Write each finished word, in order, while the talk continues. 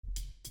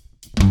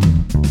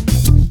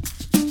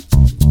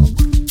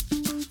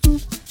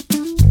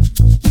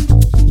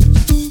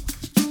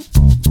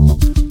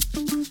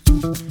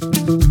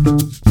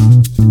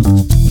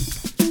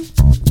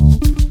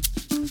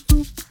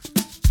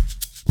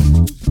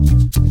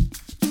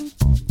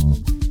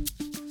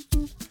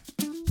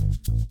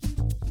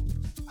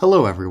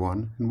Hello,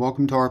 everyone, and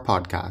welcome to our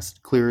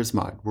podcast, Clear as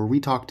Mud, where we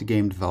talk to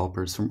game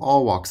developers from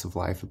all walks of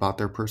life about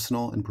their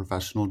personal and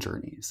professional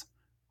journeys.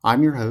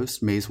 I'm your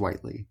host, Maze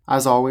Whiteley.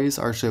 As always,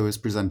 our show is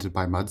presented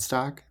by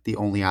Mudstack, the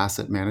only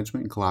asset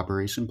management and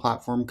collaboration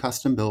platform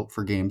custom built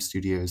for game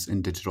studios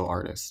and digital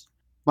artists.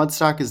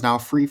 Mudstack is now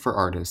free for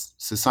artists,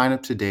 so sign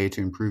up today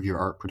to improve your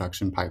art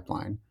production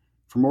pipeline.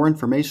 For more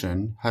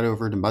information, head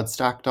over to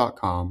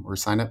mudstack.com or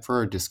sign up for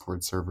our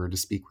Discord server to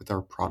speak with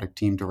our product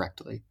team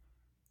directly.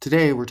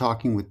 Today, we're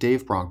talking with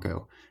Dave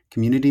Branco,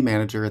 Community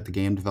Manager at the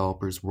Game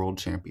Developers World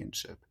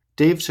Championship.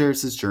 Dave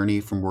shares his journey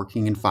from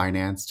working in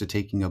finance to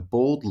taking a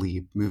bold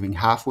leap, moving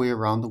halfway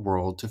around the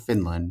world to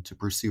Finland to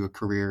pursue a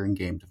career in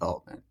game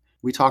development.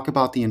 We talk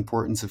about the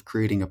importance of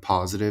creating a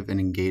positive and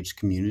engaged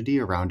community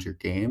around your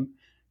game,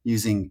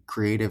 using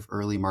creative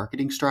early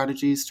marketing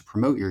strategies to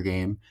promote your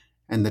game,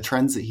 and the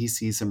trends that he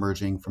sees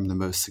emerging from the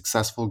most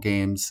successful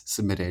games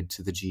submitted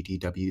to the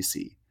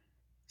GDWC.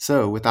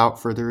 So, without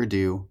further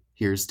ado,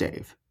 here's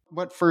Dave.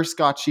 What first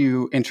got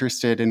you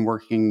interested in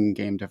working in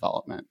game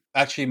development?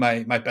 Actually,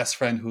 my best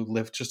friend who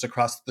lived just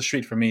across the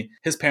street from me,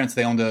 his parents,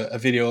 they owned a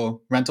video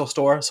rental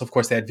store. So, of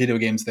course, they had video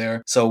games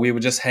there. So we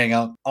would just hang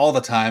out all the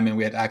time and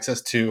we had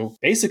access to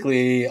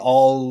basically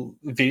all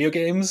video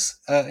games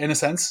in a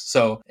sense.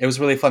 So it was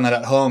really fun that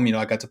at home,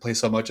 I got to play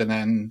so much. And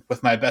then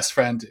with my best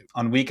friend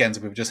on weekends,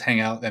 we would just hang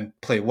out and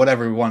play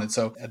whatever we wanted.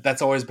 So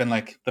that's always been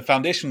like the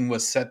foundation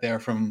was set there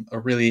from a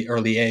really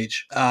early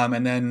age.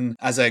 And then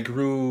as I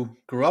grew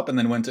up and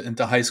then went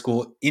into high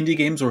school, indie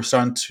games were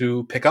starting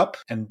to pick up.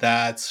 And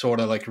that's sort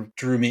of like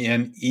drew me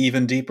in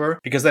even deeper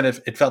because then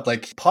it felt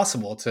like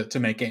possible to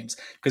make games.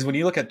 Because when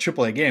you look at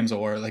AAA games,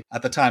 or like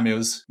at the time it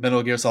was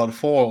Metal Gear Solid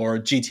 4 or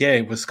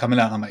GTA was coming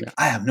out, I'm like,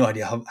 I have no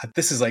idea how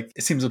this is like,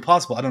 it seems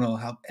impossible. I don't know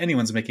how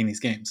anyone's making these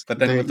games. But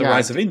then with the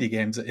rise of indie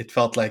games, it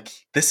felt like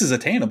this is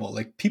attainable.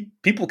 Like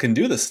people can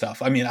do this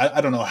stuff. I mean,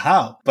 I don't know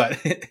how, but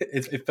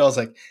it felt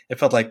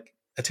like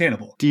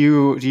attainable. Do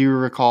you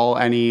recall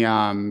any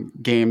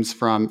games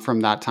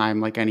from that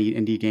time, like any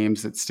indie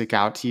games that stick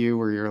out to you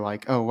where you're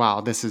like, oh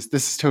wow, this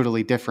is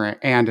totally different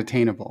and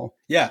attainable?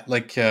 Yeah,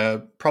 like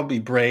probably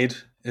Braid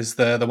is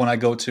the one I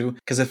go to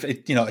because if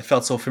it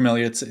felt so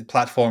familiar. It's a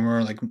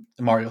platformer like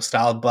Mario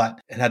style, but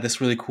it had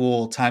this really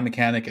cool time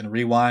mechanic and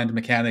rewind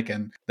mechanic,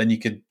 and then you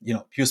could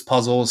use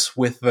puzzles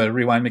with the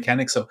rewind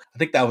mechanic. So I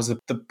think that was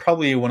the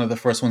probably one of the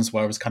first ones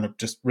where I was kind of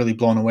just really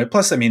blown away.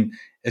 Plus, I mean,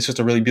 it's just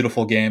a really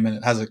beautiful game and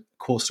it has a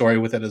cool story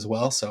with it as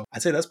well. So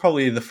I'd say that's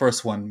probably the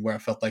first one where I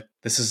felt like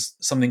this is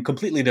something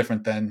completely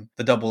different than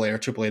the AA or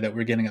AAA that we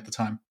were getting at the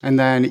time. And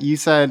then you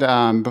said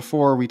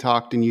before we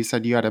talked, and you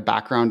said you had a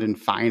background in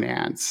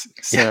finance.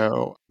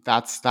 So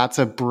that's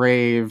a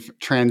brave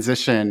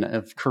transition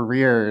of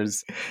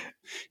careers.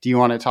 Do you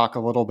want to talk a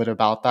little bit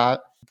about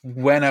that?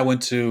 When I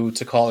went to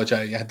college,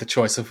 I had the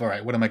choice of, all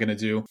right, what am I going to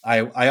do? I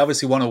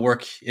obviously want to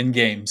work in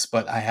games,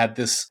 but I had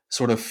this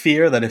sort of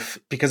fear that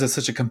because it's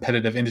such a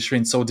competitive industry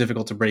and so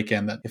difficult to break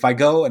in, that if I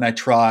go and I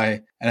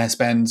try and I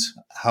spend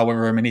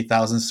however many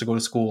thousands to go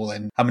to school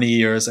and how many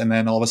years, and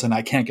then all of a sudden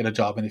I can't get a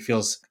job and it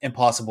feels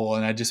impossible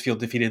and I just feel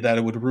defeated, that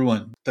it would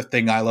ruin the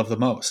thing I love the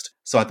most.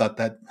 So I thought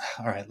that,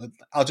 all right,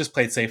 I'll just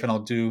play it safe and I'll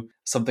do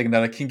something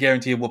that I can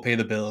guarantee will pay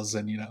the bills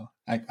and,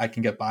 I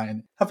can get by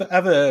and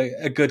have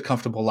a good,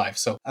 comfortable life.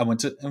 So I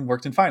went to and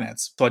worked in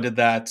finance. So I did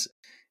that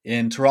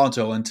in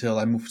Toronto until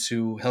I moved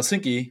to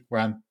Helsinki,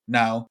 where I'm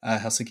now,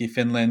 Helsinki,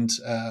 Finland,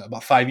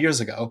 about 5 years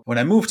ago. When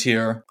I moved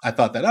here, I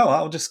thought that,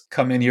 I'll just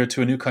come in here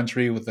to a new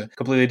country with a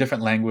completely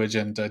different language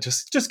and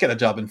just get a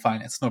job in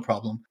finance, no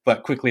problem.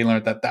 But quickly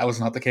learned that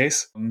was not the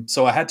case.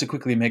 So I had to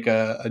quickly make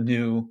a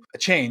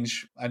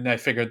change. And I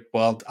figured,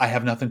 well, I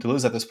have nothing to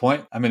lose at this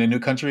point. I'm in a new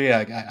country.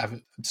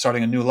 I'm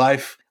starting a new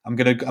life. I'm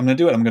gonna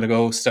do it. I'm gonna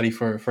go study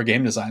for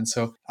game design.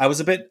 So I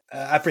was a bit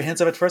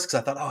apprehensive at first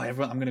because I thought,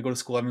 I'm gonna go to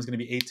school. Everyone's gonna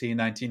be 18,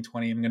 19,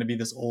 20. I'm gonna be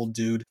this old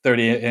dude,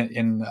 30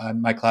 in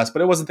my class.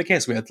 But it wasn't the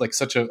case. We had like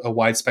such a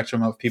wide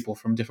spectrum of people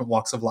from different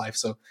walks of life.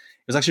 So it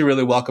was actually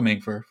really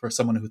welcoming for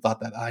someone who thought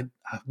that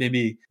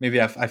maybe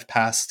I've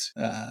passed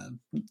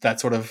that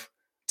sort of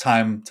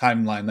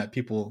timeline that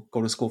people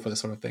go to school for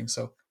this sort of thing.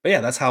 So, but yeah,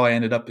 that's how I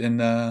ended up in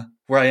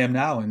where I am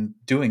now and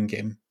doing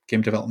game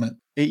development.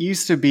 It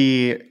used to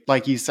be,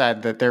 like you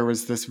said, that there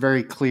was this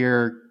very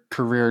clear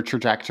career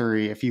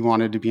trajectory if you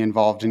wanted to be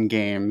involved in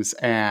games,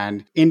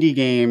 and indie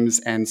games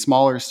and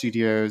smaller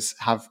studios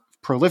have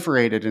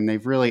proliferated and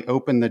they've really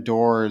opened the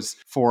doors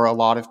for a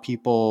lot of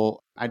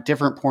people at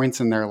different points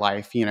in their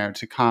life,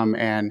 to come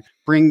and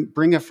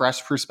bring a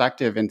fresh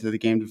perspective into the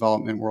game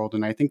development world.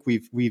 And I think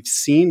we've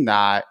seen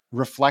that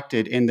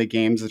reflected in the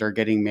games that are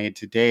getting made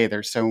today.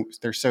 They're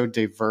so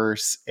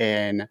diverse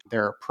in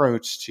their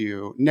approach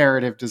to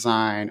narrative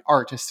design,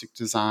 artistic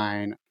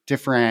design,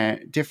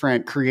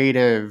 different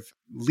creative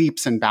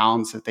leaps and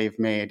bounds that they've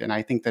made. And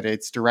I think that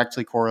it's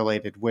directly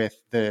correlated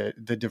with the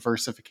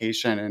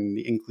diversification and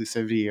the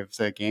inclusivity of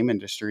the game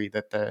industry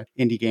that the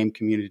indie game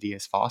community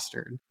has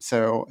fostered.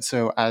 So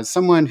as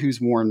someone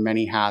who's worn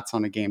many hats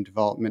on a game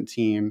development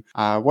team,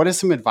 what is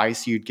some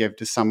advice you'd give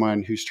to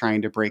someone who's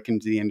trying to break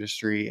into the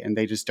industry and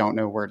they just don't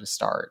know where to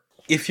start?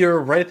 If you're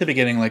right at the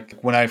beginning, like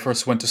when I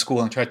first went to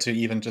school and tried to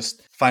even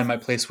just find my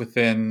place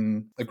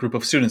within a group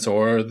of students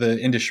or the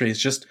industry,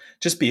 is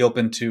just be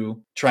open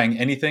to trying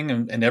anything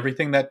and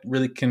everything that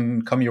really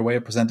can come your way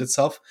or present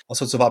itself. All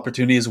sorts of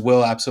opportunities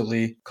will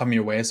absolutely come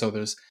your way. So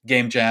there's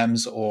game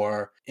jams,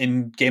 or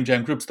in game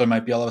jam groups, there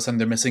might be all of a sudden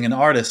they're missing an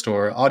artist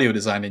or audio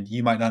design, and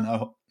you might not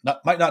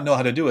know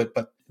how to do it,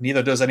 but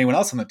neither does anyone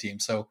else on the team.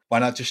 So why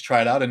not just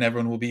try it out, and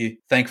everyone will be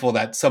thankful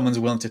that someone's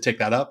willing to take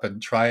that up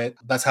and try it.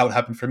 That's how it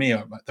happened for me.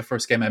 The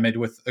first game I made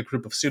with a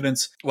group of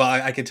students. Well,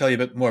 I can tell you a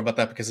bit more about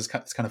that because it's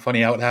kind of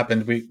funny how it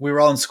happened. We were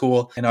all in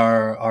school in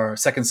our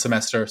second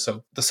semester.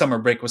 So the summer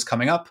break was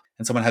coming up,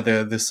 and someone had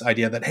this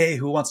idea that, hey,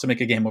 who wants to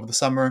make a game over the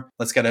summer?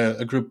 Let's get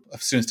a group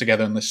of students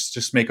together and let's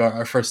just make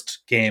our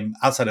first game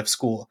outside of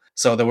school.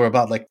 So there were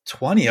about like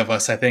 20 of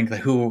us, I think,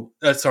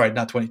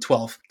 not 20,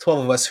 12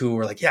 of us who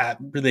were like, yeah,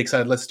 I'm really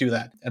excited. Let's do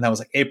that. And that was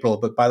like April.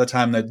 But by the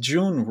time that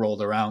June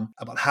rolled around,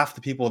 about half the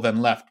people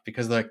then left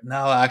because they're like,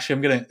 no, actually,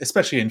 I'm going to,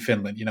 especially in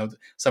Finland,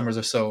 summers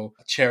are so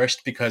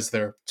cherished because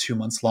they're 2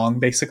 months long,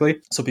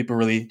 basically. So people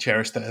really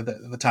cherish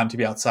the time to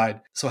be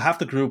outside. So half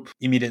the group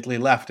immediately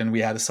left, and we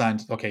had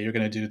assigned, okay, you're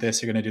going to do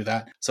this, you're going to do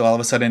that. So all of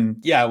a sudden,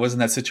 yeah, it was in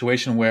that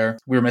situation where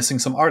we were missing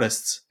some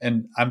artists,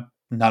 and I'm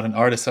not an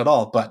artist at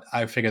all, but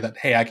I figured that,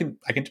 hey, I can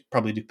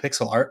probably do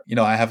pixel art.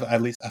 I have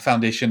at least a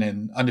foundation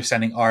in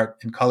understanding art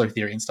and color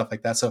theory and stuff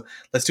like that. So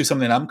let's do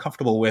something that I'm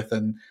comfortable with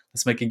and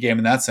let's make a game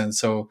in that sense.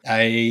 So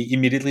I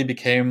immediately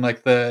became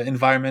like the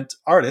environment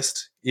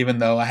artist, even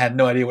though I had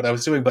no idea what I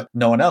was doing, but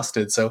no one else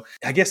did. So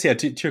I guess, yeah,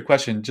 to your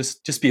question,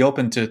 just be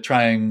open to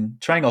trying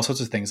all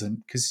sorts of things,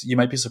 and because you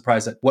might be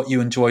surprised at what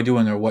you enjoy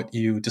doing or what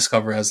you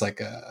discover as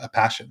like a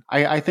passion.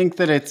 I think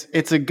that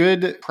it's a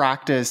good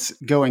practice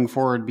going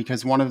forward,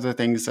 because one of the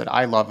things that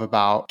I love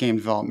about game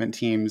development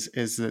teams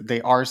is that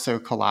they are so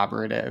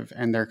collaborative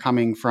and they're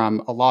coming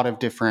from a lot of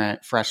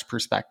different fresh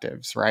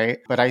perspectives, right?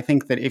 But I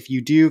think that if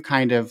you do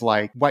kind of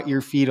like wet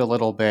your feet a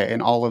little bit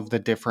in all of the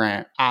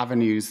different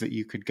avenues that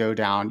you could go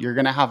down, you're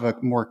going to have a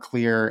more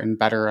clear and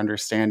better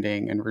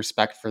understanding and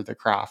respect for the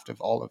craft of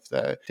all of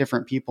the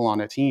different people on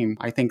a team.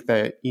 I think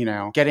that,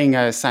 getting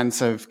a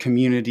sense of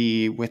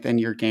community within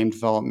your game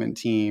development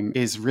team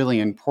is really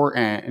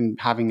important, and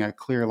having a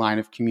clear line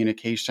of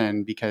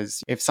communication,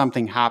 because if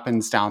something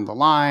happens down the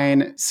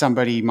line,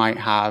 somebody might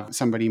have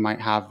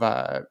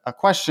a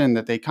question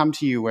that they come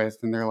to you with,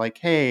 and they're like,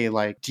 hey,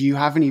 like, do you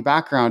have any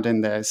background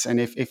in this? And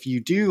if you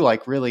do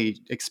like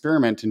really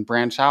experiment and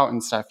branch out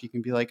and stuff, you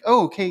can be like,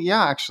 oh, okay,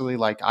 yeah, actually,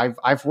 like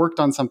I've worked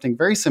on something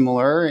very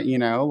similar,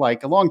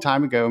 like a long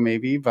time ago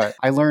maybe, but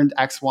I learned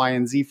X, Y,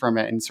 and Z from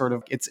it. And sort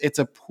of it's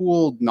a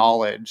pooled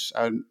knowledge,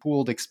 a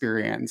pooled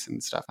experience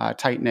and stuff.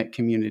 Tight-knit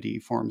community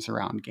forms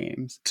around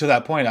games. To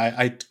that point,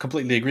 I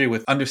completely agree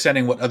with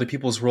understanding what other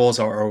people's roles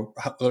are or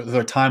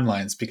their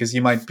timelines, because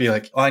you might be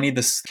like, oh, I need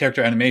this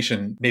character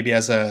animation. Maybe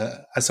as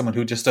someone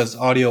who just does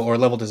audio or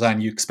level design,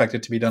 you expect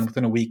it to be done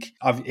within a week.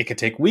 It could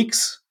take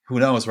weeks. Who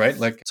knows, right?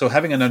 Like, so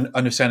having an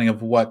understanding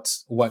of what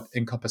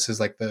encompasses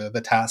like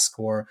the task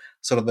or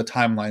sort of the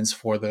timelines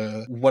for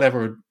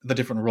whatever the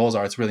different roles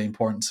are, it's really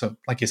important. So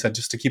like you said,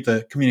 just to keep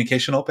the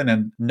communication open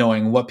and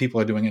knowing what people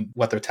are doing and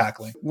what they're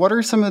tackling. What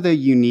are some of the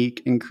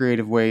unique and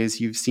creative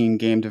ways you've seen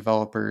game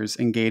developers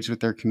engage with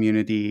their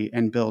community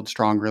and build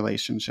strong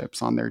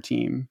relationships on their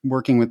team?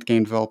 Working with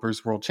Game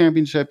Developers World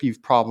Championship,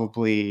 you've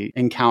probably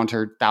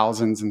encountered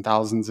thousands and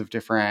thousands of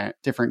different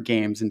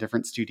games and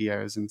different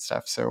studios and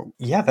stuff. So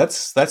yeah,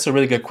 that's a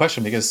really good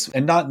question, because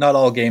not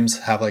all games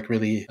have like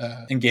really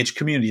engaged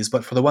communities,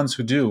 but for the ones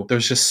who do,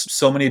 there's just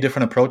so many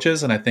different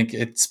approaches, and I think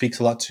it speaks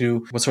a lot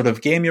to what sort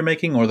of game you're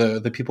making or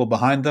the people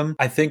behind them.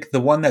 I think the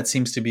one that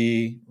seems to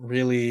be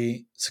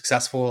really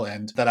successful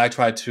and that I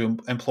try to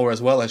implore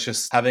as well is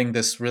just having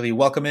this really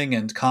welcoming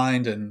and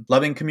kind and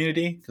loving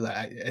community.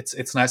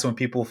 It's nice when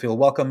people feel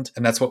welcomed,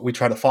 and that's what we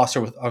try to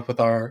foster with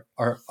our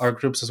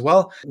groups as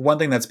well. One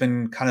thing that's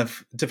been kind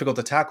of difficult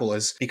to tackle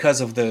is because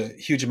of the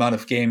huge amount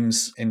of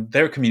games in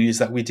their communities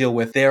that we deal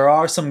with, there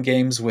are some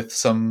games with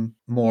some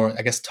more,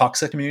 I guess,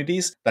 toxic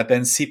communities that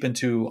then seep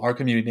into our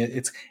community.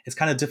 It's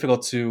kind of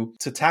difficult to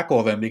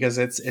tackle them, because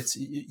it's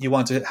you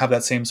want to have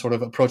that same sort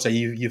of approach that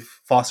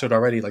you've fostered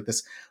already, like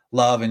this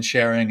love and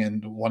sharing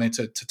and wanting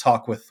to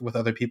talk with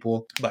other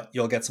people. But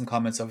you'll get some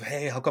comments of,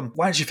 hey,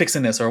 why aren't you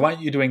fixing this? Or why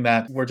aren't you doing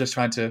that? We're just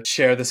trying to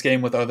share this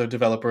game with other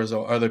developers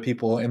or other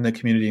people in the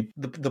community.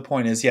 The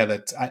point is, yeah,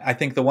 that I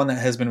think the one that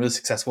has been really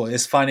successful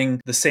is finding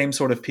the same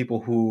sort of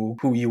people who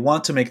you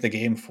want to make the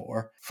game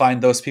for.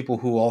 Find those people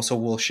who also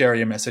will share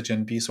your message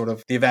and be sort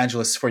of the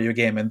evangelists for your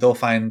game. And they'll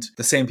find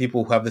the same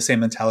people who have the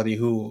same mentality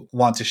who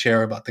want to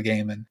share about the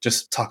game and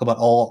just talk about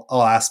all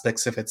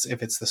aspects, if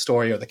it's the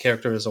story or the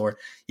characters or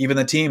even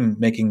the team. team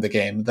making the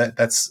game.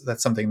 That's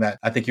something that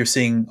I think you're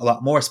seeing a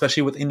lot more,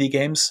 especially with indie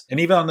games. And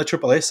even on the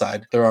AAA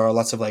side, there are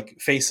lots of like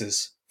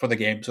faces for the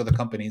games or the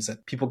companies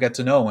that people get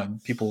to know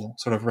and people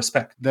sort of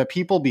respect. The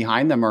people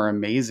behind them are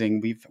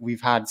amazing.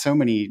 We've had so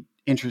many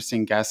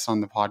interesting guests on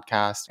the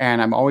podcast,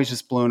 and I'm always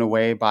just blown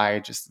away by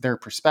just their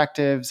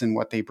perspectives and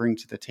what they bring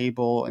to the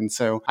table. And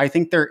so I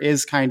think there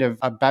is kind of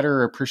a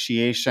better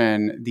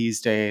appreciation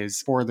these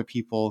days for the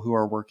people who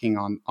are working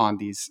on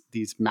these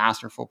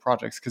masterful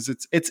projects, because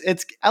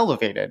it's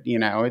elevated,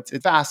 it's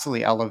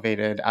vastly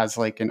elevated as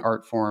like an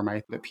art form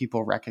that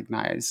people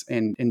recognize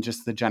in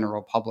just the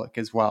general public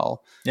as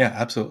well. Yeah,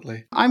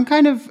 absolutely. I'm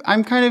kind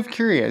of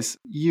curious.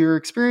 Your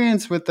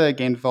experience with the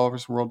Game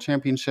Developers World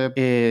Championship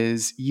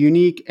is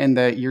unique in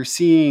that you're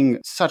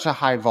seeing such a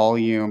high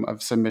volume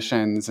of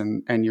submissions,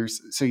 and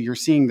you're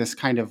seeing this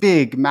kind of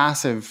big,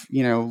 massive,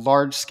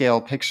 large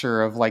scale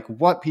picture of like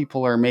what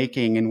people are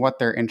making and what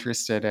they're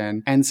interested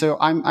in. And so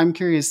I'm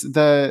curious,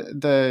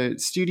 the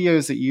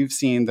studios that you've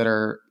seen that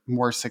are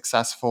more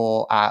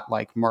successful at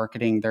like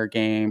marketing their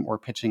game or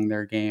pitching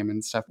their game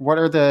and stuff, what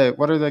are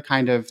the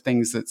kind of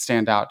things that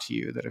stand out to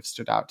you, that have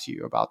stood out to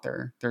you about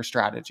their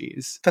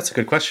strategies? That's a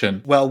good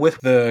question. Well, with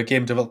the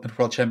Game Development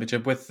World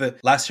Championship,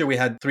 last year we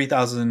had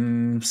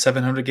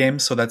 3,700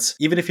 games. So that's,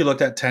 even if you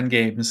looked at 10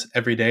 games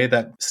every day,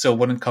 that still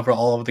wouldn't cover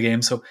all of the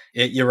games. So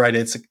you're right,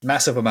 it's a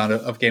massive amount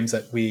of games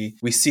that we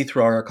see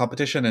through our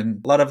competition.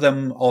 And a lot of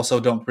them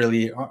also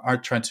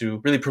aren't trying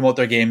to really promote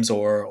their games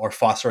or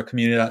foster a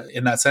community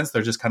in that sense.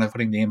 They're just kind of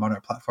putting the game on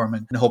our platform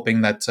and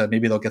hoping that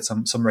maybe they'll get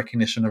some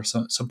recognition or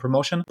some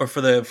promotion. But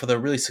for the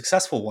really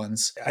successful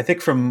ones, I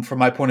think from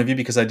my point of view,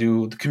 because I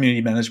do the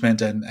community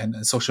management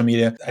and social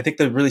media, I think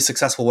the really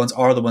successful ones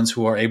are the ones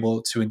who are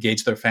able to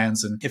engage their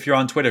fans. And if you're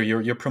on Twitter,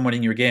 you're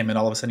promoting your game, and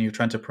all of a sudden you're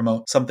trying to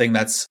promote something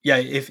that's,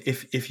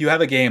 if you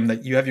have a game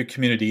that you have your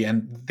community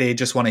and they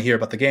just want to hear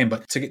about the game,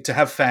 but to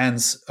have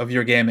fans of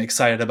your game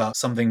excited about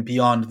something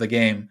beyond the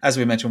game, as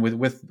we mentioned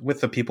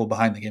with the people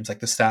behind the games, like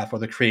the staff or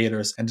the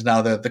creators, and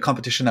now the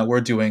competition that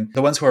we're doing,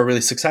 the ones who are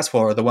really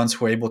successful are the ones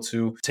who are able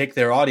to take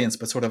their audience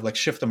but sort of like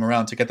shift them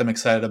around to get them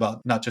excited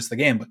about not just the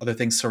game but other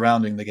things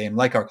surrounding the game,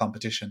 like our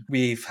competition.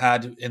 We've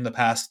had in the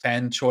past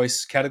fan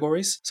choice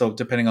categories, so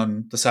depending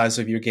on the size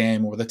of your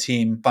game or the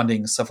team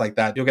funding, stuff like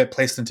that, you'll get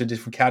placed into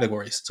different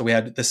categories. So we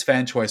had this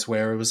fan choice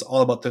where it was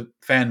all about the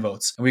fan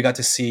votes, and we got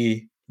to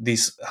see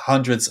these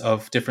hundreds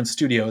of different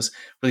studios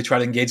really try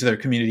to engage their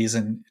communities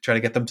and try to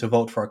get them to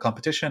vote for our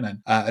competition. And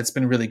it's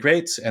been really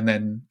great. And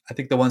then I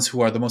think the ones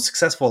who are the most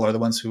successful are the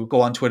ones who go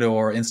on Twitter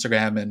or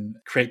Instagram and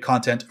create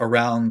content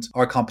around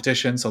our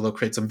competition. So they'll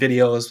create some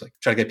videos, like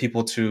try to get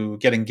people to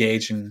get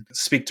engaged and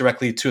speak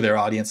directly to their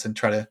audience and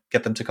try to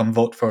get them to come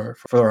vote for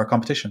our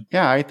competition.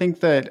 Yeah, I think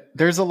that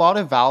there's a lot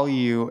of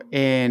value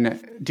in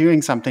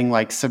doing something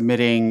like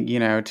submitting,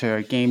 to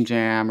a game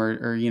jam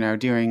or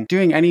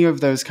doing any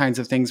of those kinds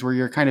of things where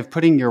you're kind of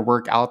putting your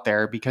work out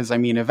there, because I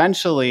mean,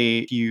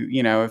 eventually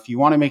if you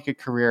want to make a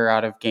career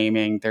out of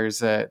gaming,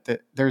 there's a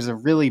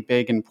really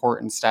big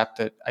important step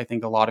that I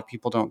think a lot of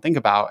people don't think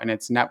about, and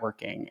it's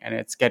networking, and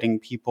it's getting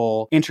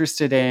people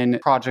interested in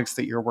projects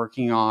that you're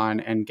working on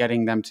and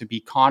getting them to be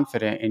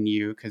confident in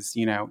you, because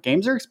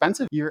games are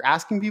expensive. You're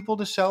asking people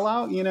to shell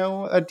out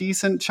a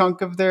decent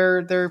chunk of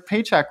their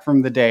paycheck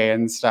from the day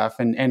and stuff,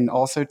 and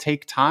also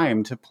take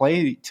time to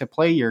play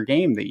your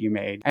game that you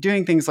made. And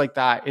doing things like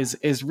that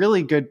is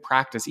really good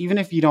practice, even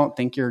if you don't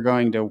think you're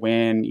going to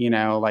win.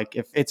 Like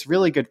if it's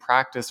really good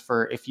practice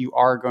for if you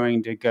are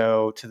going to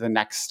go to the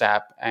next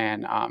step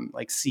and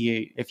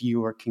see if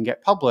you can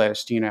get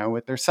published.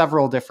 There's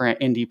several different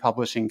indie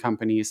publishing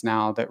companies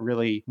now that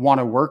really want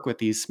to work with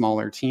these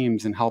smaller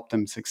teams and help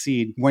them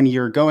succeed. When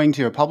you're going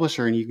to a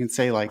publisher and you can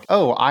say like,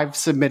 oh, I've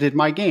submitted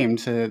my game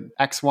to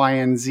X, Y,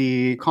 and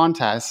Z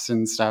contests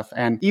and stuff,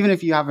 and even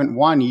if you haven't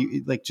won,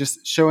 you like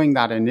just showing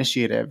that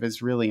initiative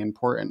is really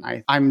important.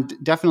 I'm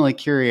definitely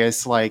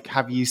curious, like,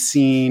 have you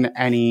seen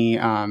any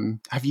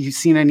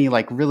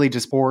like really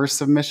just poor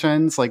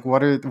submissions? Like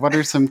what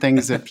are some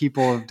things that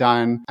people have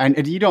done,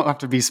 and you don't have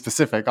to be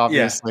specific,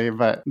 obviously,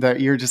 but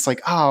that you're just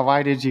like, oh,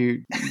 why did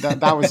you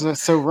that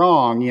was so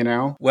wrong?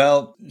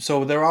 Well,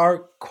 so there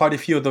are quite a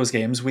few of those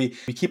games. We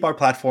keep our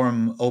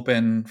platform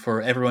open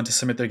for everyone to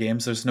submit their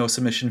games. There's no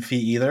submission fee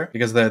either,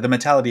 because the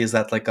mentality is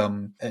that like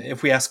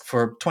if we ask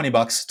for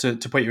 $20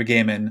 to put your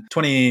game in,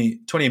 20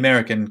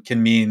 American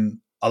can mean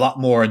a lot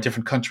more in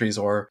different countries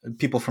or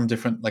people from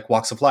different like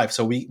walks of life.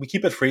 So we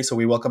keep it free. So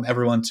we welcome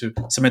everyone to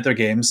submit their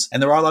games.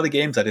 And there are a lot of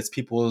games that it's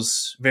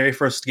people's very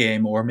first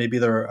game, or maybe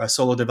they're a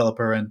solo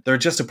developer and they're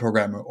just a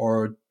programmer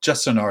or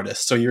just an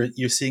artist. So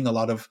you're seeing a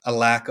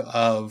lack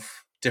of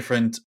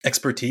different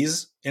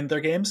expertise in their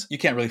games. You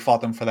can't really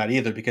fault them for that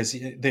either, because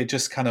they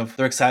just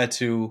they're excited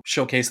to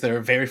showcase their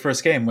very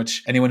first game,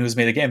 which anyone who's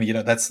made a game,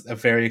 that's a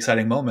very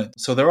exciting moment.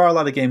 So there are a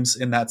lot of games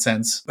in that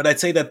sense. But I'd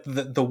say that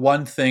the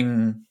one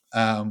thing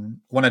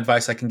one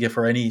advice I can give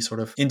for any sort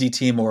of indie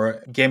team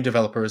or game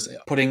developers,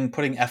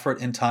 putting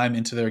effort and time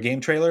into their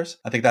game trailers.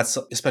 I think that's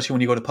especially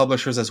when you go to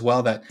publishers as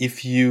well, that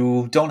if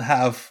you don't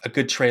have a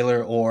good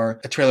trailer or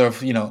a trailer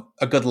of,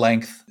 a good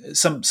length,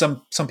 some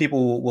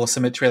people will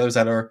submit trailers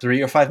that are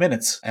 3 or 5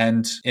 minutes.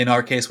 And in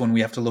our case, when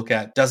we have to look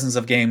at dozens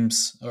of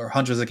games or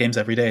hundreds of games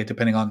every day,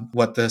 depending on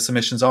what the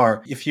submissions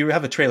are, if you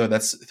have a trailer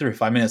that's 3 or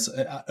 5 minutes,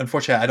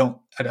 unfortunately,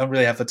 I don't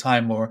really have the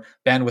time or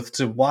bandwidth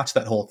to watch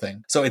that whole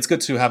thing. So it's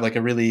good to have like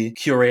a really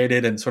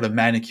curated and sort of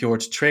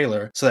manicured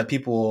trailer so that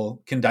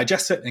people can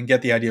digest it and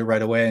get the idea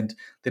right away, and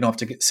they don't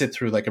have to sit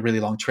through like a really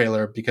long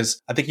trailer,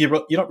 because I think you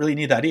don't really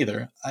need that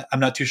either. I'm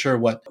not too sure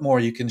what more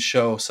you can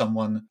show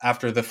someone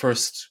after the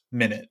first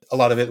minute. A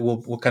lot of it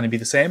will kind of be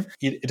the same.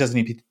 It doesn't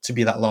need to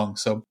be that long.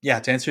 So yeah,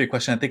 to answer your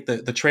question, I think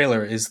the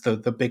trailer is the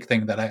big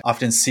thing that I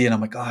often see, and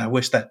I'm like, I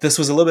wish that this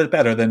was a little bit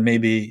better, then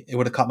maybe it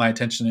would have caught my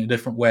attention in a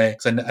different way.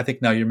 Because I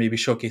think now you're maybe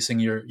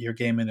showcasing your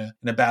game in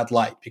a bad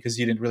light, because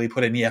you didn't really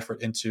put any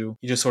effort into,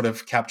 you just sort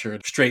of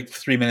captured straight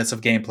 3 minutes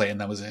of gameplay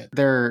and that was it.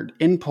 Their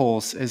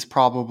impulse is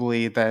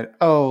probably that,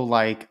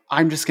 like,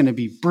 I'm just going to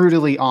be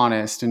brutally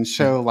honest and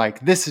show like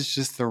this is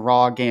just the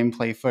raw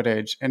gameplay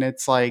footage. And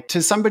it's like,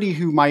 to somebody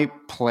who might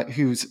play,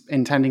 who's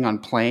intending on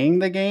playing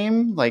the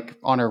game like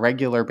on a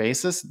regular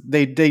basis,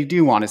 they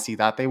do want to see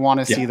that. They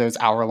want to see those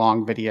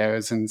hour-long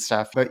videos and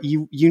stuff. But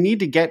you need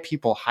to get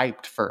people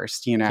hyped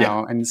first,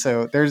 And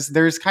so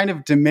there's kind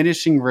of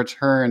diminishing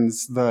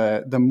returns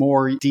the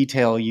more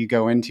detail you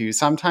go into.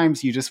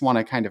 Sometimes you just want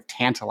to kind of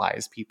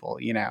tantalize people,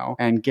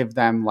 and give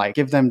them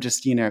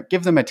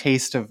a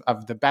taste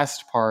of the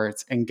best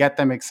parts and get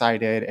them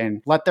excited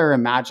and let their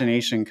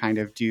imagination kind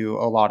of do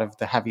a lot of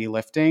the heavy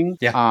lifting.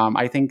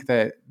 I think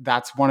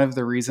that's one of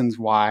the reasons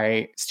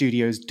why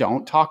studios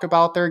don't talk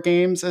about their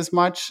games as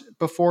much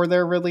before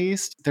they're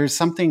released. There's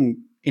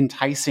something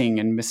enticing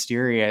and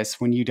mysterious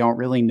when you don't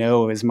really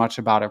know as much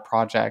about a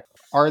project.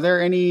 Are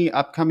there any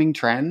upcoming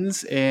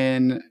trends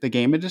in the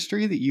game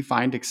industry that you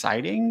find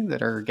exciting,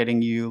 that are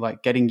getting you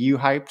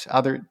hyped?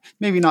 Other,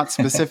 maybe not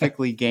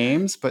specifically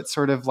games, but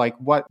sort of like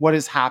what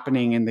is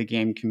happening in the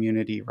game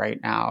community right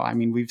now? I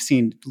mean, we've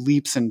seen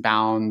leaps and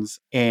bounds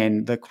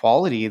in the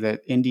quality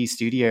that indie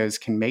studios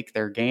can make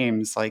their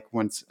games, like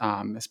once,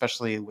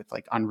 especially with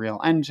like Unreal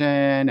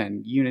Engine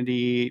and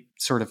Unity,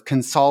 sort of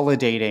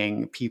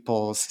consolidating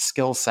people's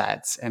skill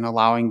sets and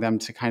allowing them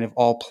to kind of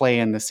all play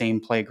in the same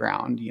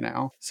playground,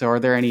 So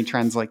are there any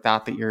trends like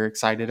that you're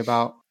excited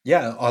about?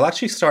 Yeah, I'll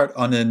actually start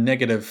on a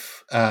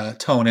negative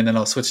tone, and then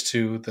I'll switch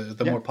to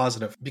the more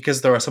positive,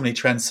 because there are so many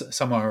trends.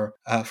 Some are,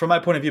 from my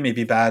point of view,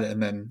 maybe bad,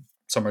 and then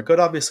some are good,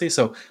 obviously.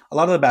 So a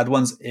lot of the bad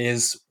ones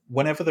is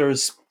whenever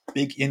there's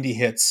big indie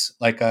hits,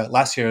 like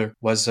last year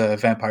was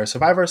Vampire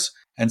Survivors.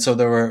 And so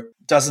there were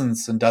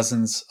dozens and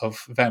dozens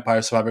of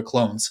Vampire Survivor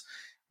clones,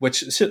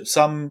 which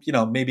some,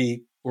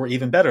 maybe were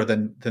even better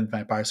than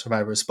Vampire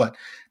Survivors. But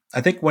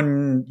I think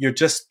when you're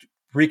just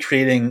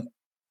recreating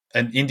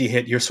an indie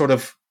hit, you're sort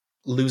of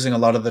losing a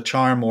lot of the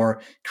charm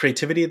or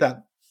creativity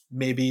that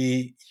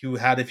maybe you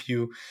had if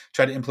you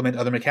try to implement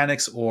other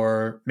mechanics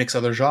or mix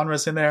other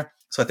genres in there.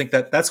 So I think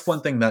that's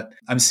one thing that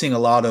I'm seeing a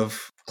lot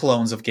of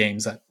clones of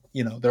games that,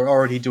 they're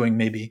already doing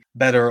maybe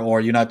better, or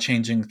you're not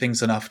changing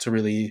things enough to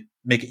really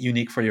make it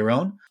unique for your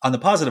own. On the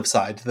positive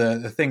side,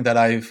 the thing that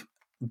I've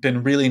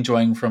been really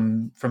enjoying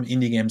from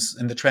indie games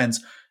and the trends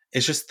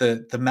is just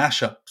the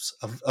mashups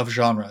of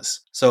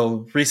genres.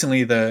 So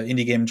recently the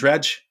indie game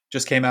Dredge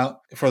just came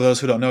out. For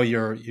those who don't know,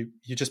 you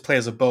just play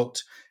as a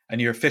boat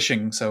and you're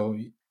fishing. So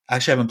I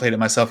actually haven't played it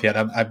myself yet.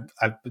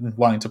 I've been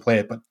wanting to play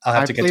it, but I'll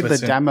have to get to it soon. I played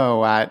the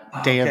demo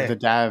at Day of the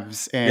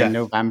Devs in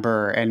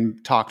November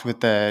and talked with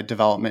the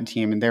development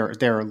team, and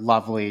they're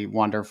lovely,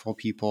 wonderful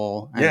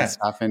people and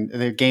stuff. And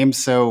the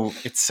game's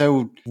it's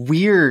so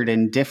weird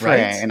and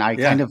different, right? And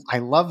I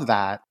love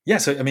that. Yeah.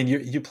 So I mean,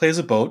 you play as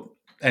a boat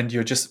and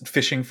you're just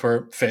fishing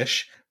for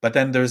fish. But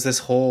then there's this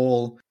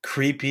whole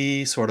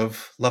creepy sort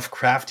of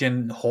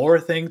Lovecraftian horror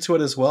thing to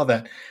it as well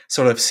that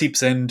sort of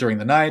seeps in during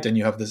the night, and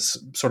you have this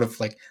sort of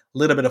like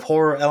little bit of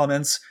horror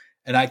elements.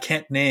 And I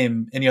can't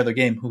name any other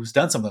game who's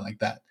done something like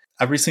that.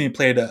 I've recently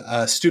played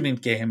a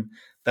student game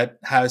that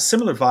has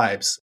similar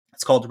vibes.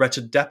 It's called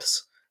Wretched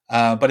Depths.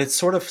 But it's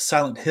sort of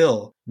Silent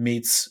Hill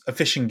meets a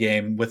fishing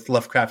game with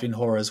Lovecraftian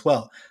horror as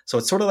well. So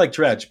it's sort of like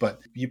Dredge, but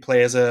you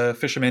play as a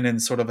fisherman in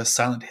sort of a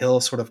Silent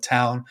Hill sort of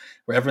town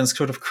where everyone's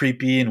sort of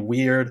creepy and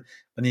weird.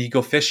 And then you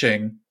go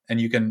fishing and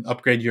you can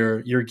upgrade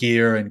your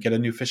gear and get a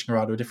new fishing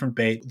rod or a different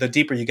bait. The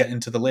deeper you get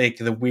into the lake,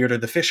 the weirder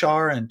the fish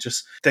are, and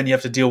just then you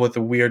have to deal with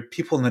the weird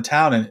people in the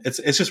town, and it's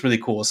just really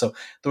cool. So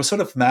there were sort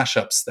of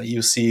mashups that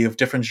you see of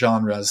different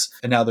genres,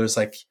 and now there's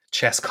like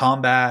chess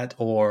combat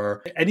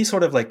or any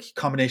sort of like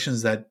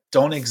combinations that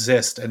don't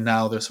exist, and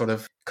now they're sort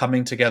of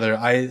coming together.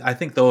 I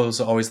think those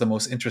are always the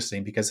most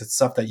interesting, because it's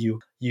stuff that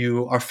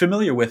you are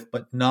familiar with,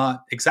 but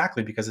not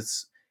exactly, because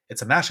it's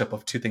it's a mashup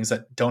of two things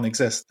that don't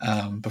exist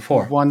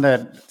before. One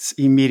that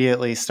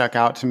immediately stuck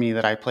out to me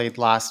that I played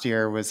last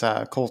year was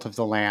Cult of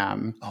the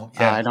Lamb. Oh,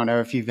 yeah. I don't know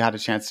if you've had a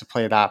chance to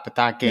play that, but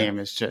that game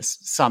is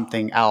just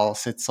something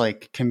else. It's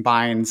like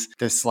combines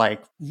this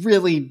like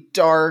really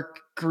dark,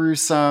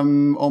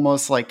 gruesome,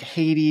 almost like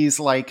Hades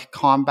like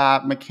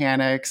combat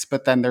mechanics,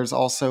 but then there's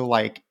also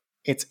like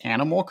it's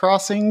Animal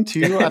Crossing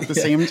too at the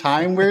same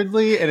time,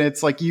 weirdly. And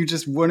it's like you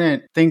just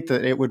wouldn't think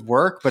that it would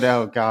work, but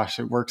oh gosh,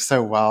 it works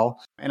so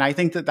well. And I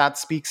think that that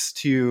speaks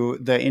to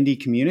the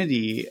indie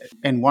community.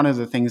 And one of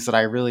the things that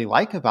I really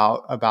like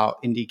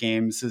about indie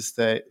games is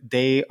that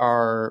they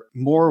are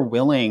more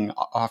willing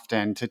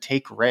often to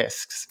take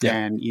risks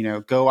and, you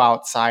know, go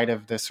outside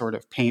of the sort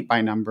of paint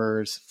by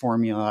numbers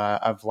formula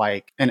of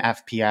like an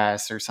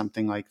FPS or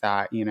something like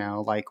that, you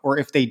know, like, or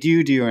if they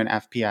do an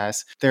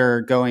FPS,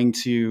 they're going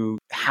to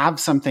have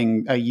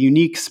something, a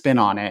unique spin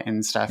on it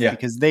and stuff,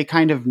 because they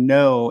kind of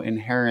know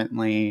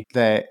inherently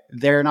that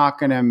they're not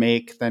going to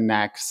make the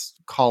next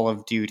Call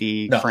of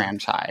Duty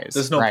franchise.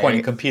 There's no point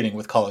in competing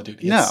with Call of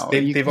Duty.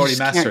 They've already mastered it.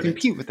 You can't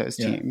compete with those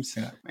teams.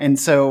 Yeah. And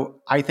so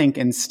I think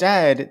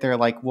instead they're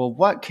like, well,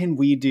 what can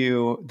we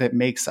do that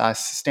makes us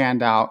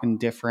stand out and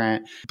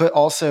different, but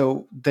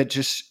also that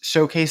just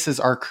showcases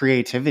our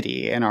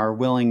creativity and our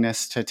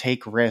willingness to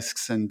take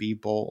risks and be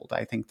bold.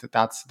 I think that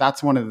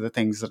that's one of the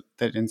things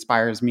that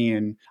inspires me.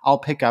 And I'll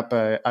pick up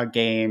a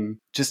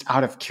game just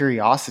out of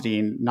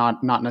curiosity,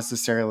 not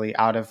necessarily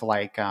out of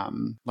like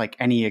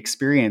any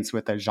experience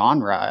with a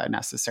genre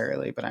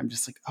necessarily, but I'm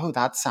just like, oh,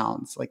 that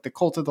sounds like the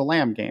Cult of the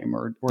Lamb game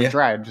or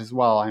Dredge as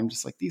well. I'm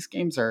just like, these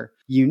games are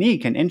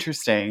unique and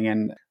interesting.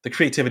 And the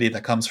creativity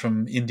that comes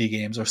from indie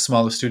games or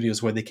smaller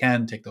studios where they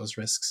can take those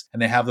risks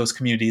and they have those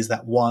communities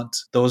that want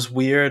those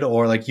weird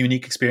or like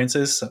unique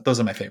experiences. Those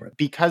are my favorite.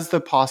 Because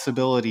the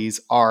possibilities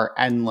are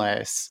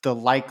endless, the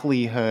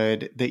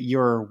likelihood that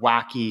your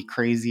wacky,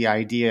 crazy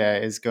idea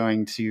is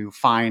going to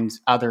find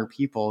other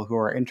people who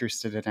are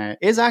interested in it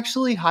is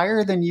actually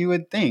higher than you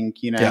would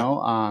think, you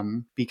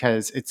know,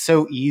 because it's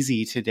so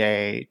easy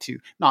today to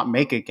not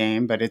make a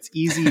game, but it's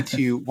easy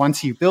to,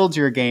 once you build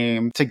your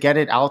game, to get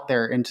it out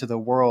there into the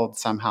world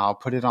somehow,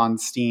 put it on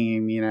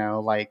Steam, you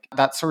know, like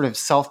that sort of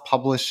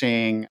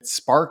self-publishing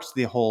sparked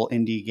the whole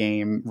indie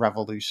game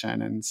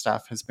revolution and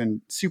stuff has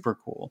been super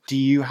cool. Do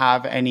you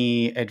have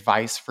any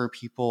advice for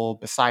people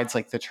besides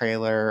like the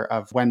trailer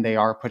of when they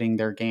are putting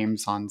their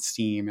games on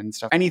Steam and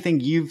stuff? Anything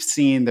you've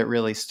seen that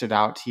really stood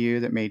out to you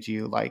that made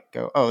you like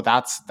go, oh,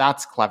 that's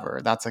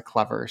clever. That's a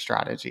clever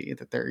strategy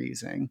that they're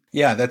using.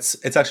 Yeah,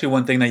 it's actually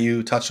one thing that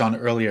you touched on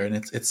earlier, and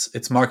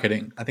it's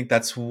marketing. I think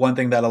that's one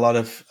thing that a lot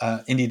of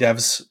indie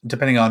devs,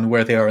 depending on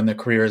where they are in their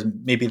careers,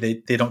 maybe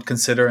they don't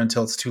consider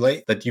until it's too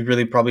late, that you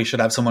really probably should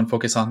have someone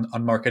focus on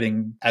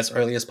marketing as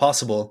early as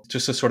possible,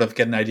 just to sort of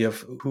get an idea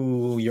of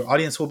who your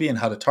audience will be and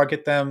how to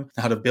target them,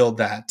 and how to build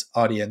that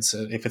audience,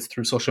 if it's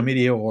through social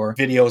media or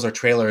videos or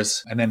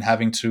trailers, and then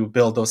having to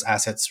build those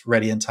assets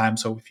ready in time.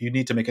 So if you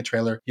need to make a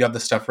trailer, you have the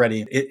stuff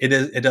ready.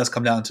 It does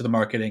come down to the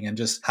marketing and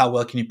just how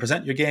well can you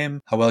present your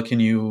game, how well can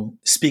you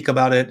speak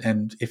about it,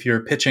 and if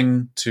you're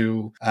pitching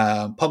to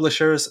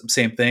publishers,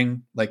 same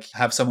thing. Like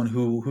have someone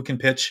who can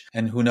pitch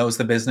and who knows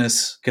the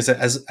business, because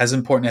as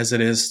important as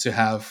it is to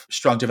have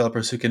strong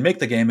developers who can make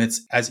the game,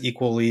 it's as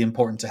equally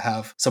important to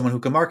have someone who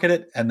can market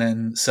it and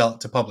then sell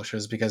it to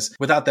publishers, because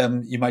without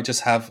them you might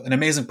just have an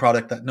amazing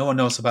product that no one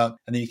knows about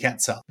and then you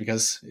can't sell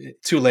because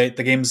it's too late,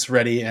 the game's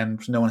ready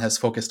and no one has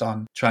focused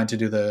on trying to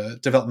do the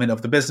development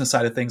of the business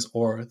side of things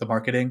or the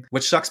marketing,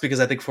 which sucks because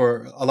I think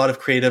for a lot of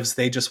creatives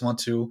they just want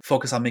to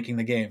focus on making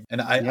the game.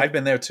 And I've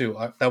been there too.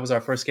 That was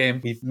our first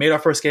game. We made our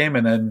first game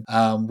and then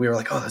we were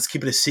like, oh, let's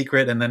keep it a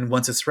secret, and then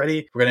once it's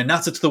ready we're going to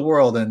announce it to the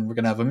world and we're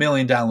going to have 1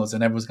 million downloads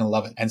and everyone's going to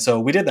love it. And so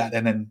we did that,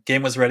 and then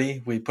game was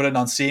ready, we put it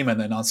on Steam, and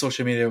then on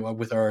social media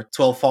with our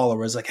 12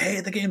 followers, like, hey,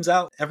 the game's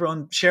out,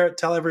 everyone share it,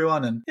 tell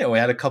everyone. And we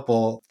had a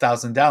couple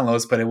thousand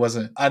downloads, but it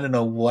wasn't, I don't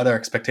know what our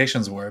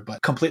expectations were,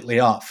 but completely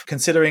off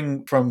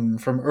considering from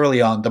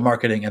early on. The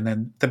marketing and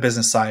then the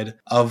business side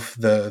of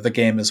the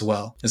game as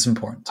well is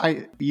important.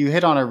 You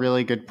hit on a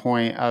really good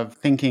point of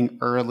thinking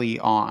early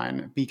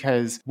on,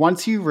 because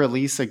once you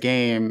release a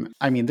game,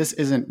 I mean, this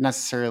isn't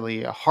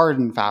necessarily a hard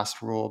and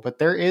fast rule, but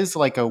there is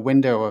like a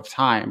window of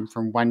time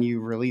from when you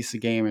release a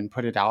game and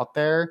put it out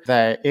there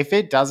that if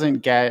it doesn't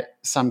get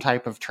some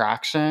type of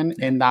traction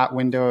in that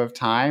window of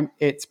time,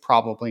 it's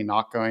probably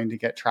not going to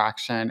get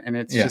traction, and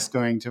it's just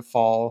going to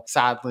fall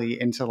sadly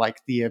into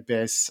like the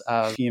abyss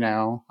of, you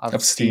know,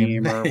 of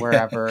Steam or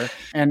wherever.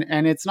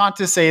 And it's not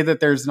to say that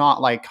there's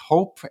not like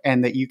hope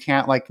and that you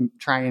can't like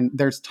try, and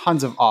there's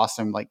tons of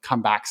awesome like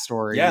comeback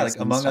stories. Yeah, like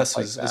Among Us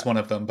is one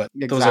of them, but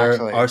those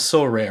are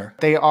so rare.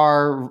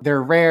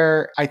 They're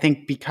rare. I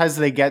think because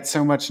they get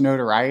so much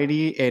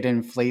notoriety, it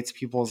inflates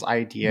people's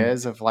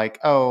ideas of like,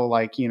 oh,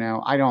 like, you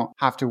know, I don't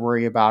have to worry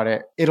worry about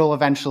it. It'll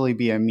eventually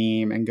be a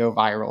meme and go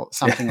viral,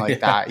 something like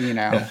that,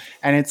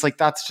 And it's like,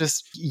 that's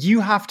just, you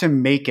have to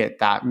make it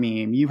that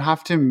meme. You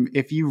have to,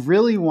 if you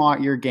really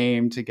want your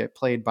game to get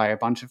played by a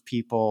bunch of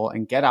people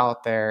and get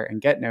out there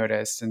and get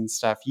noticed and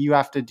stuff, you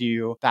have to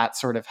do that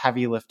sort of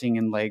heavy lifting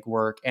and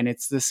legwork. And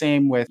it's the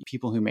same with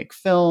people who make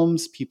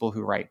films, people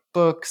who write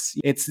books.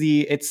 It's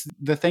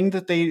the thing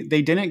that they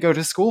didn't go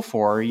to school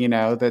for,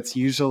 that's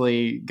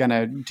usually going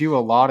to do a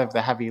lot of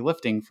the heavy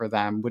lifting for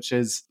them, which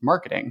is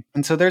marketing.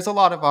 And so there's a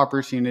lot of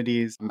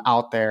opportunities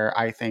out there.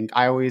 I think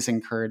I always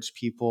encourage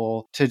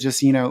people to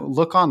just,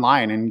 look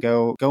online and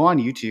go on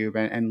YouTube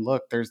and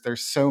look.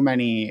 There's so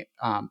many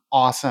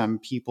awesome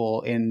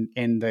people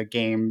in the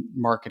game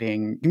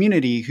marketing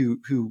community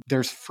who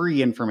there's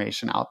free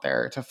information out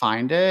there to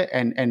find it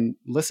and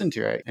listen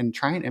to it and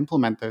try and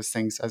implement those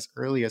things as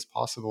early as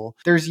possible.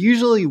 There's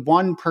usually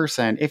one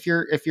person, if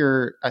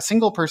you're a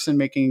single person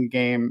making a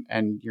game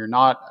and you're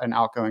not an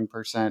outgoing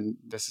person,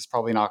 this is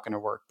probably not going to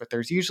work, but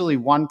there's usually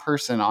one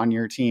person on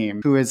your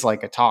team who is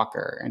like a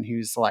talker and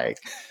who's like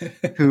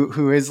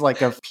who is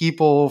like a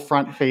people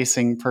front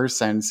facing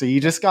person. So you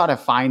just got to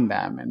find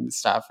them and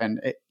stuff. And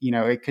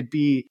it could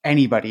be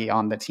anybody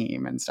on the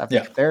team and stuff.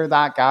 Yeah. If they're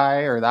that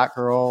guy or that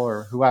girl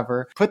or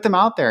whoever, put them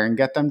out there and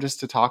get them just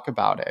to talk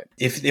about it.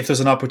 If there's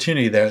an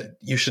opportunity there,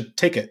 you should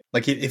take it.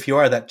 Like if you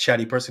are that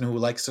chatty person who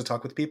likes to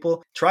talk with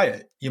people, try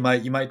it. You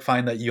might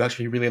find that you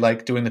actually really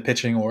like doing the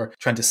pitching or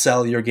trying to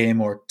sell your game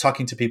or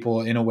talking to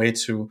people in a way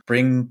to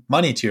bring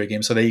money to your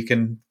game so that you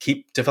can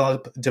keep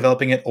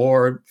developing it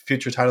or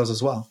future titles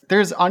as well.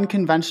 There's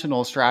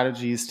unconventional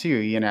strategies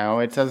too,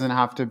 it doesn't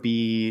have to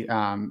be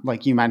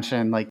like you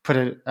mentioned, like put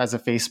it as a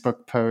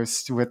Facebook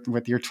post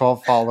with your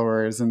 12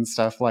 followers and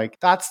stuff. Like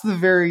that's the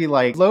very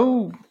like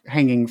low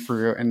hanging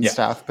fruit and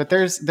stuff. But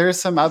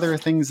there's some other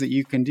things that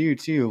you can do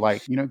too,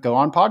 like, go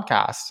on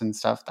podcasts and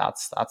stuff.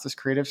 That's this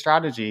creative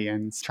strategy,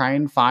 and try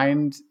and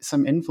find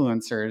some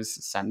influencers,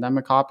 send them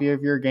a copy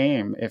of your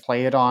game. If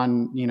play it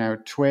on,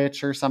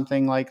 Twitch or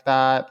something like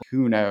that,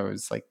 who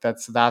knows? Like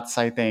that's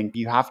I think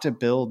you have to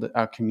build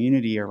a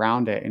community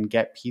around it and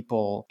get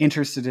people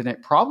interested in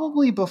it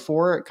probably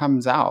before it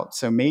comes out.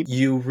 So maybe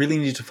you really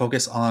need to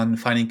focus on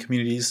finding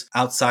communities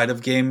outside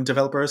of game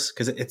developers,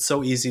 because it's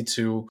so easy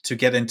to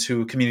get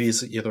into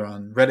communities either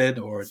on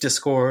Reddit or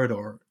Discord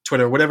or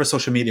Twitter, whatever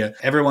social media.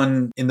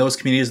 Everyone in those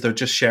communities, they're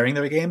just sharing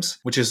their games,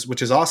 which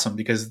is awesome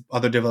because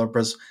other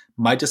developers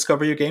might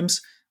discover your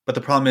games. But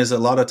the problem is a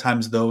lot of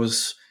times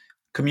those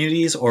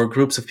communities or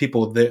groups of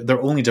people,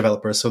 they're only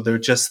developers, so they're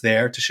just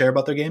there to share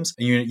about their games,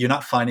 and you're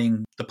not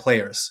finding the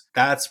players.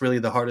 That's really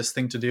the hardest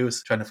thing to do,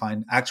 is trying to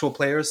find actual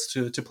players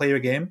to play your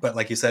game. But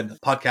like you said,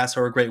 podcasts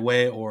are a great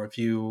way, or if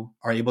you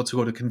are able to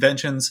go to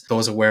conventions,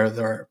 those are where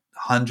there are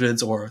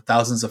hundreds or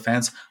thousands of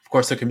fans. Of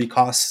course, there can be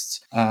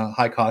costs,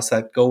 high costs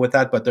that go with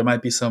that, but there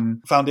might be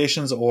some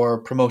foundations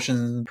or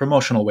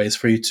promotional ways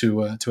for you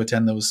to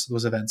attend those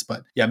events.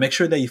 But yeah, make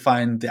sure that you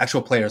find the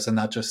actual players and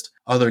not just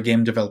other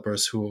game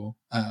developers who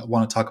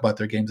want to talk about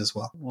their games as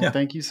well. Well,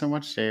 thank you so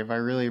much, Dave. I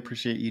really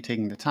appreciate you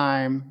taking the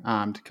time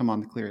to come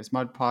on the Clear as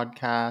Mud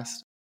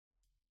podcast.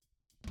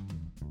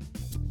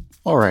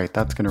 All right,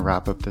 that's going to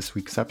wrap up this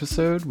week's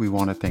episode. We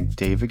want to thank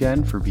Dave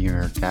again for being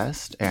our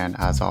guest. And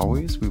as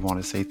always, we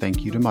want to say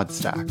thank you to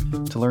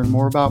Mudstack. To learn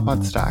more about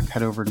Mudstack,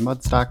 head over to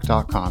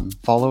mudstack.com.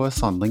 Follow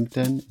us on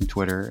LinkedIn and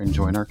Twitter and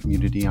join our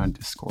community on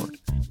Discord.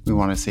 We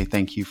want to say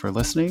thank you for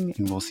listening,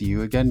 and we'll see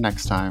you again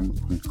next time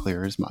on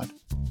Clear as Mud.